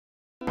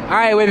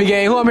Alright,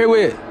 WavyJayy, who I'm here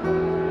with?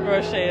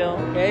 Rochelle.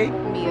 Okay.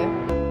 Mia.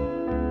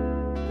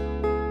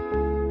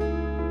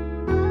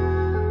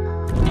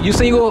 You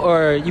single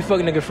or you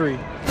fucking nigga free?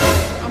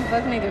 I'm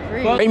fucking nigga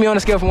free. Rate me on a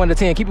scale from 1 to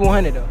 10. Keep it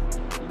 100 though.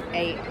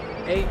 8.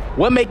 8.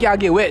 What make y'all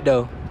get wet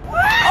though?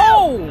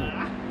 Oh!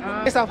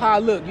 Based off how I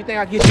look, you think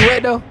I get you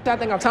wet though? What I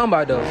think I'm talking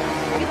about though?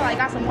 You feel like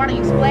got some water,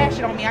 you splash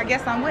it on me. I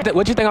guess I'm wet.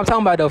 What you think I'm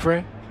talking about though,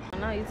 friend?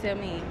 No, you tell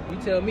me. You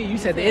tell me. You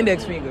said the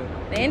index finger.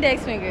 The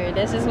index finger,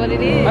 that's just what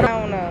it is. I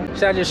don't know.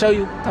 Should I just show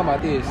you? Talking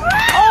about this.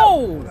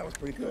 Oh! That was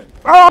pretty good.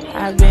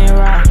 I've been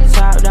rock,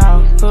 top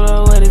dog, pull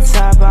up with the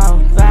top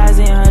off, vibes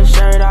in her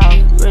shirt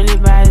off, really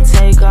about to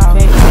take off.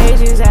 Make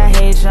pages, I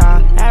hate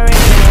y'all, I reckon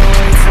the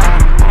way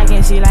talk. I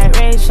can see like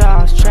Ray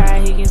Charles, try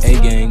he can see.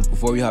 Hey gang,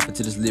 before we hop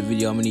into this lit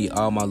video, I'm gonna need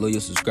all my loyal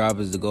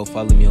subscribers to go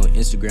follow me on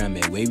Instagram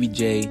at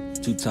WavyJayy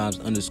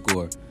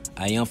 2x_.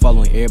 I am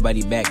following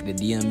everybody back to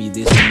DM me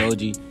this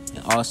emoji.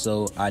 And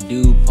also, I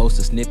do post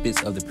the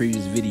snippets of the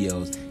previous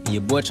videos. And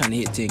your boy trying to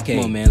hit 10K.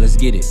 Come on, man, let's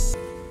get it.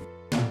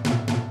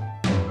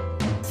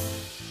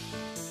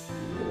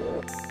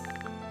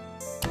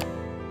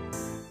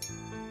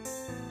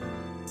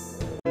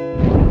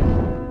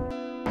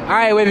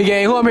 Alright,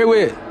 WavyJayy, who I'm here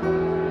with?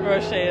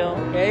 Rochelle.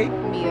 Okay.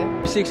 Mia.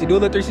 360. Do a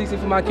little 360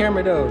 for my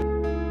camera though.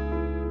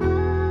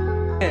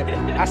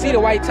 I see the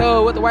white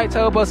toe. What the white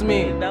toe supposed to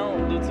mean?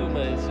 Don't do too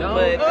much.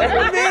 But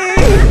But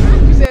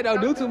you said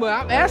don't do too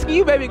much. I'm asking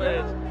you, baby.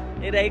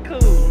 it ain't cool.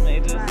 They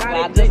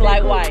just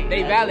like white.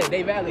 They valid.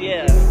 They valid.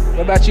 Yeah.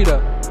 What about you though?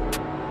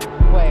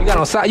 Wait. You got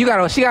on socks.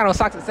 She got on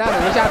socks and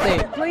sandals. What y'all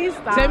think? Please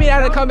stop. Tell me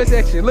that in the comment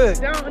section. Look.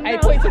 Don't, Hey, no.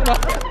 point to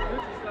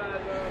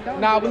the.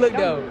 Nah, but look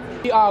though.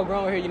 We all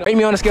grown here, you know. Rate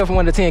me on a scale from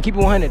 1 to 10. Keep it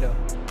 100 though. You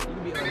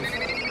can be honest.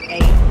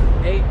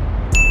 8.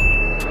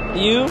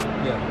 8. You?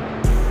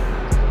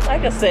 Yeah.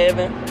 Like a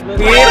 7.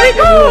 Really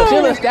cool. She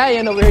a little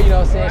stallion over here, you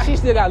know what I'm saying? She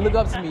still gotta look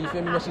up to me, you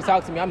feel me, when she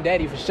talks to me. I'm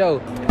daddy for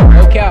sure.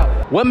 No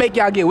cap. What make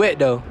y'all get wet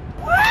though?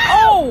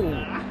 Oh!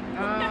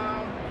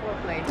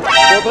 Foreplay.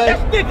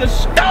 Foreplay? Nigga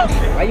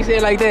stalking. Why you say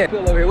it like that?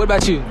 Over here. What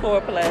about you?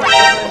 Foreplay.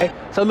 Okay.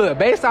 So look,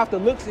 based off the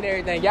looks and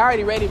everything, y'all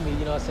already rated me,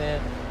 you know what I'm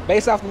saying?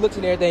 Based off the looks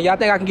and everything, y'all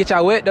think I can get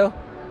y'all wet though?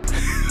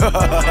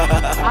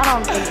 I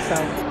don't think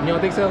so. You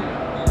don't think so?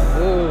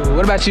 Ooh,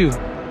 what about you?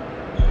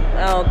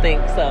 I don't think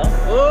so.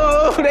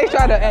 Ooh, they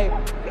try to,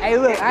 hey,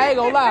 look, I ain't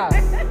gonna lie.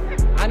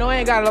 I know I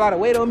ain't got a lot of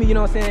weight on me, you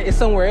know what I'm saying? It's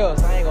somewhere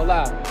else, I ain't gonna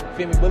lie.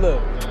 Feel me? But look,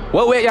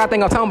 what weight y'all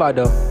think I'm talking about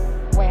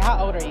though? Wait,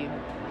 how old are you?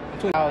 I'm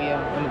 20. Oh,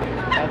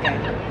 yeah.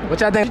 Okay. What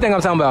y'all think I'm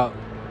talking about?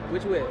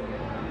 Which weight?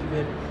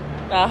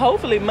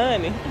 Hopefully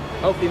money.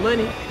 Hopefully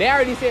money. They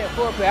already said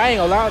foreplay. I ain't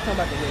gonna lie, I'm talking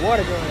about the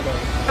water gun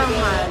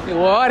though. The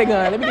water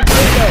gun. Let me get you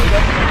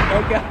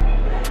though. Okay.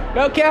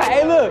 No cap.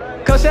 Hey,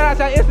 look. Come shout out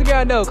to our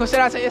Instagram though. Come shout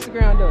out to our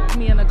Instagram though.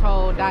 Mia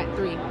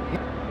Nicole.3.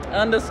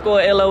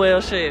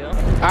 _LOL shell. All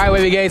right,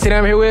 WavyJayy. Today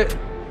I'm here with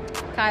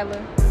Kyla.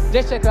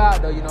 Just check her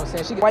out though. You know what I'm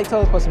saying? She got white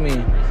toes supposed to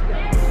mean.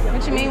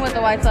 What you mean with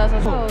the white toes?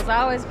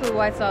 I always put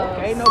white toes.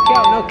 Okay, no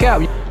cap, no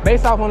cap.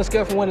 Based off on a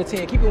scale from 1 to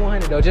 10, keep it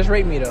 100 though. Just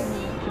rate me though.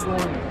 Keep it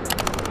 100.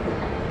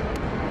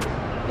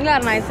 You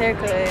got a nice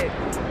haircut.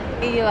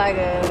 Give you like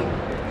a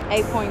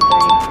 8.3.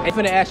 I'm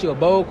finna ask you a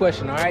bold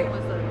question, all right?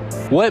 What's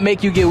up? What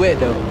make you get wet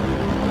though?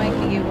 Make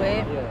me get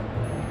wet?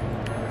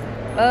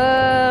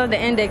 Yeah. The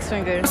index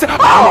finger.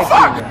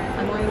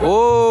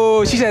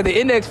 Oh, she said the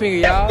index finger,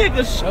 y'all. Nigga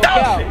No stalking.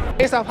 cap.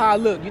 Based off how I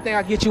look, you think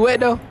I can get you wet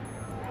though?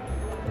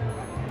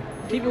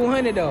 Keep it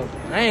 100 though.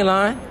 I ain't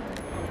lying.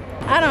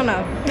 I don't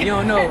know. You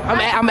don't know.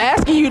 I'm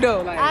asking you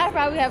though, like I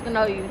probably have to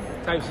know you.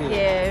 type shit.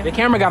 Yeah. The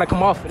camera gotta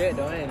come off for that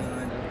though. I ain't lying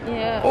though.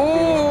 Yeah.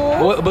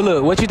 Oh. But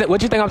look, what you think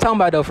I'm talking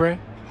about though, friend?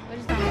 What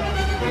you talking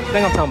about? What you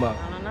think I'm talking about?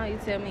 I don't know. You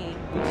tell me.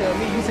 You tell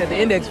me. You said the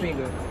index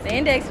finger. The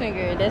index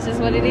finger. That's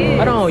just what it is.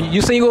 Hold on.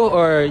 You single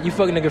or you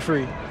fucking nigga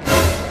free?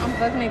 I'm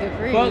fucking nigga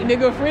free. Fuck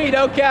nigga free,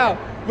 no cap.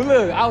 But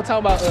look, I was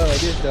talking about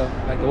this though,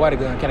 like the water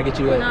gun. Can I get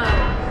you wet?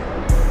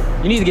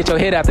 No. You need to get your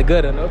head out the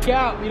gutter, no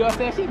cap. You know what I'm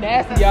saying? She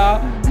nasty, y'all.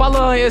 Follow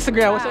her on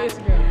Instagram. What's your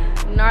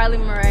Instagram? Gnarly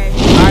Murray.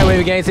 All right,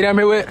 WavyJayy. Today I'm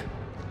here with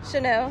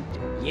Chanel.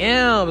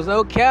 Yams,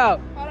 no cap.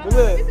 But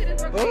look,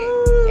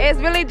 It's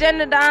really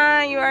gender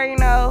dying. You already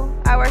know.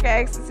 I work at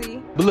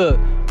Ecstasy. but look,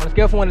 on a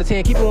scale from 1 to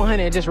 10, keep it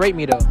 100 and just rate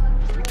me though.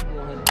 Keep it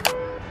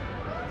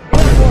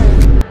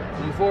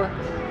 100. You 4?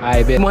 All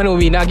right, bet. 100 with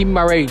me. Now give me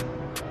my rating.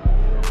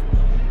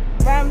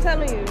 But I'm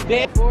telling you,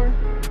 Bet 4.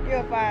 you're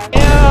a 5.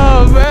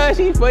 Yeah, bro,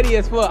 she funny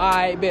as fuck. All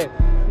right, bet.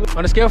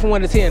 On a scale from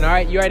 1 to 10, all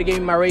right, you already gave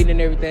me my rating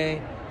and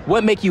everything.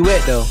 What make you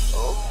wet though?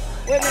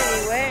 What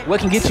made me wet? What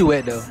can get you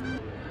wet though?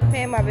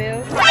 Paying my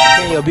bills.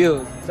 Paying your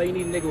bills. So you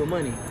need a nigga with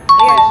money.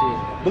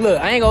 Yeah. Shit. But look,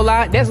 I ain't gonna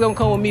lie, that's gonna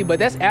come with me, but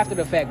that's after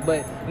the fact.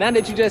 But now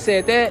that you just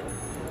said that,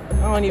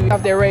 I don't even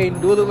off that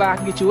rating. Do it look like I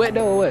can get you wet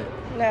though or what?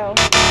 No.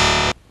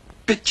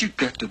 Bitch, you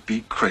got to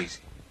be crazy.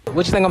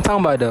 What you think I'm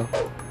talking about though?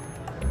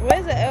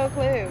 Where's the L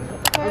Clip?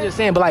 I'm just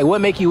saying, but like, what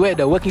make you wet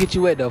though? What can get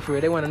you wet though? For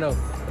real, they want to know.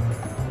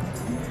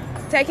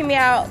 Taking me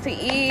out to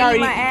eat, Already-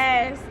 my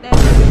ass.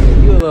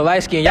 You a little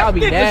light skin, y'all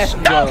be nasty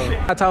though.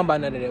 I'm not talking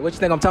about none of that. What you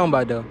think I'm talking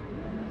about though?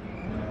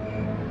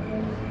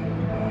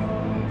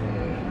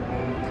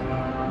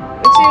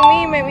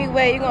 make me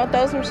wet. You gonna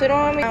throw some shit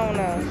on me? I don't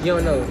know. You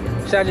don't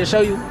know. Should I just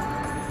show you?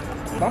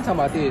 I'm talking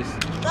about this.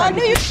 I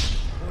knew you.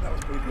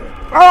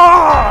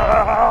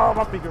 Oh,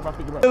 my speaker.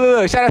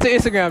 Look, shout out to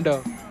Instagram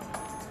though.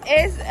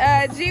 It's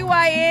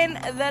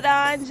GYN the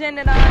Don, Jen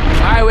the Don.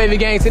 Alright, Wavy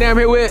Gang, today I'm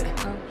here with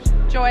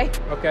Joy.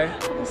 Okay.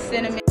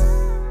 Cinnamon.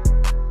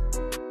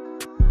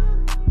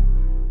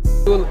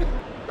 You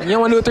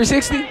don't want to do a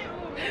 360?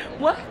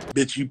 What?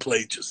 Bitch, you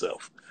played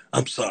yourself.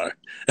 I'm sorry.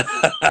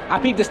 I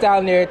peeped the style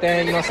and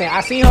everything, you know what I'm saying?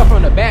 I seen her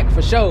from the back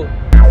for sure.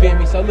 You feel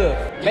me? So look,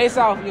 based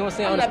off, you know what I'm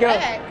saying, on the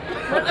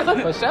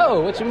scale. For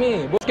sure, what you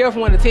mean? But scale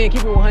from 1 to 10,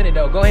 keep it 100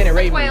 though. Go ahead and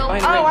rate me. Oh, I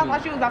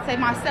thought you was about to say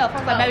myself. I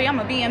was like, baby, I'm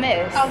a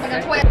BMS. I was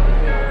like, 12.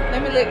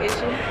 Let me look at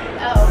you.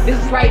 Oh. This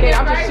is right there.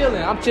 I'm just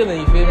chilling. I'm chilling,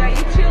 you feel me? Yeah,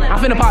 you chilling. I'm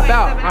finna pop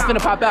out. I'm finna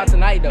pop out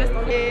tonight though.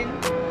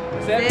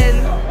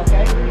 7?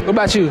 Okay. What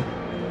about you?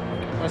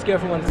 On a scale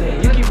from 1 to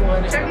 10. You keep it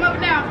 100. Check them up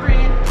and down,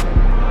 friend.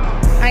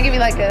 I give you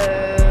like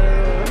a.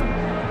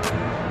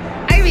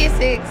 I give you a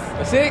 6.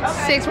 A 6?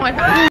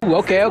 6.5. Ooh,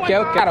 okay.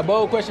 Got a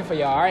bold question for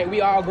y'all, all right?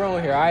 We all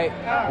grown here, all right?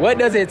 What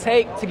does it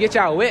take to get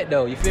y'all wet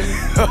though? You feel me? He's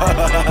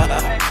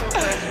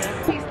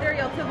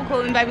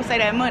stereotypical and baby say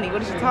that money.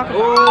 What is she talking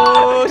about?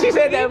 Oh, she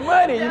said that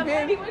money, you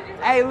feel me?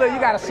 Hey, look, you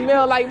gotta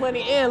smell like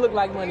money and look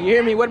like money. You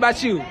hear me? What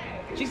about you?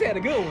 She said a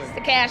good one.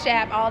 The Cash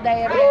App all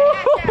day, every day.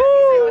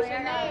 Ooh.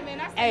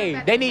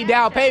 Hey, they need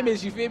down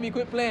payments, you feel me?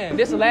 Quit playing.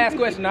 This is the last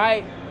question, all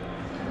right?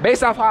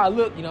 Based off how I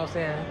look, you know what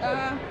I'm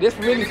saying? This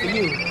really for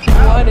you.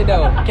 100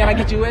 though. Can I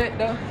get you wet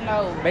though?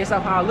 No. Based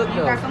off how I look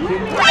though. Got some you feel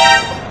money? me?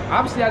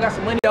 Obviously I got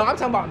some money though. I'm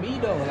talking about me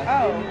though. Like, you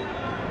feel me?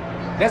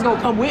 That's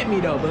gonna come with me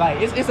though, but like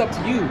it's up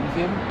to you, you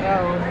feel me?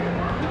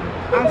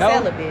 I'm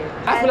celibate.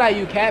 I feel like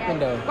you capping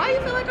though. Why you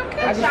feel like I'm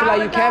capping? I just feel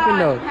like you capping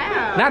though.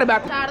 How? Not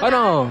about hold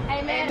on.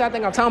 Amen. What I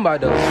think I'm talking about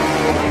though.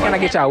 Can I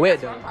get y'all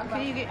wet though?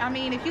 I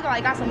mean, if you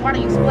like got some water,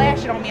 you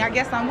splash it on me. I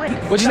guess I'm with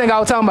it. What you think I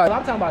was talking about?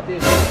 I'm talking about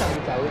this. I'm trying to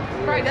get y'all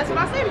wet. Right, that's what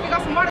I said. If you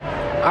got some water.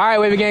 Alright,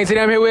 Wavy Gang,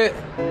 today I'm here with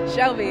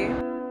Shelby.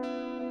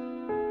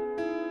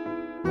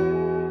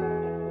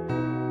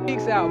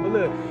 Peaks out, but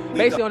look,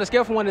 basically on a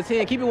scale from 1 to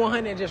 10, keep it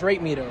 100 and just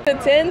rate me though. The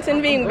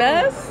 10 being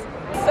best.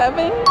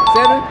 7.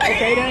 7?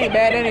 Okay,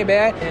 that ain't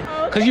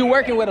bad. Cause you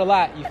working with a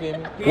lot, you feel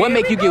me? What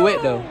make you get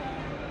wet though?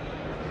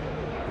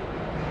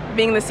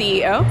 Being the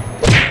CEO.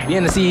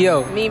 Being the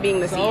CEO. Me being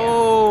the CEO.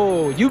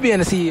 Oh, you being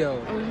the CEO.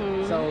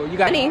 So you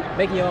got Money.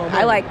 making your own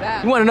money. I like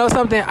that. You wanna know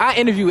something? I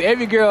interview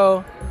every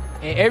girl,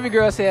 and every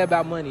girl said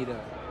about money though.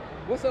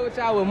 What's up with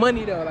y'all with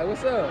money though? Like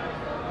what's up?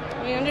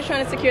 I mean, I'm just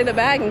trying to secure the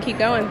bag and keep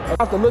going.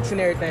 Off the looks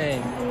and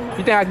everything.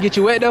 You think I can get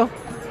you wet though?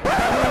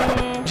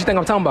 What you think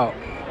I'm talking about?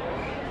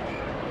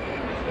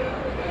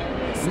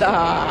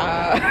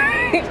 Stop.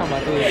 Talking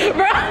about this.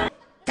 Bro.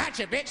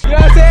 Gotcha, bitch. You know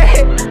what I'm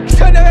saying?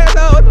 Shut the ass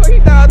out. What the fuck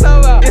you thought I was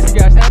talking about?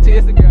 Instagram, shout out to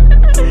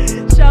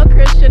Instagram. Shell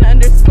Christian _ I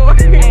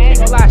ain't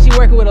gonna lie, she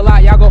working with a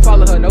lot. Y'all go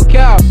follow her. No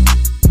cap.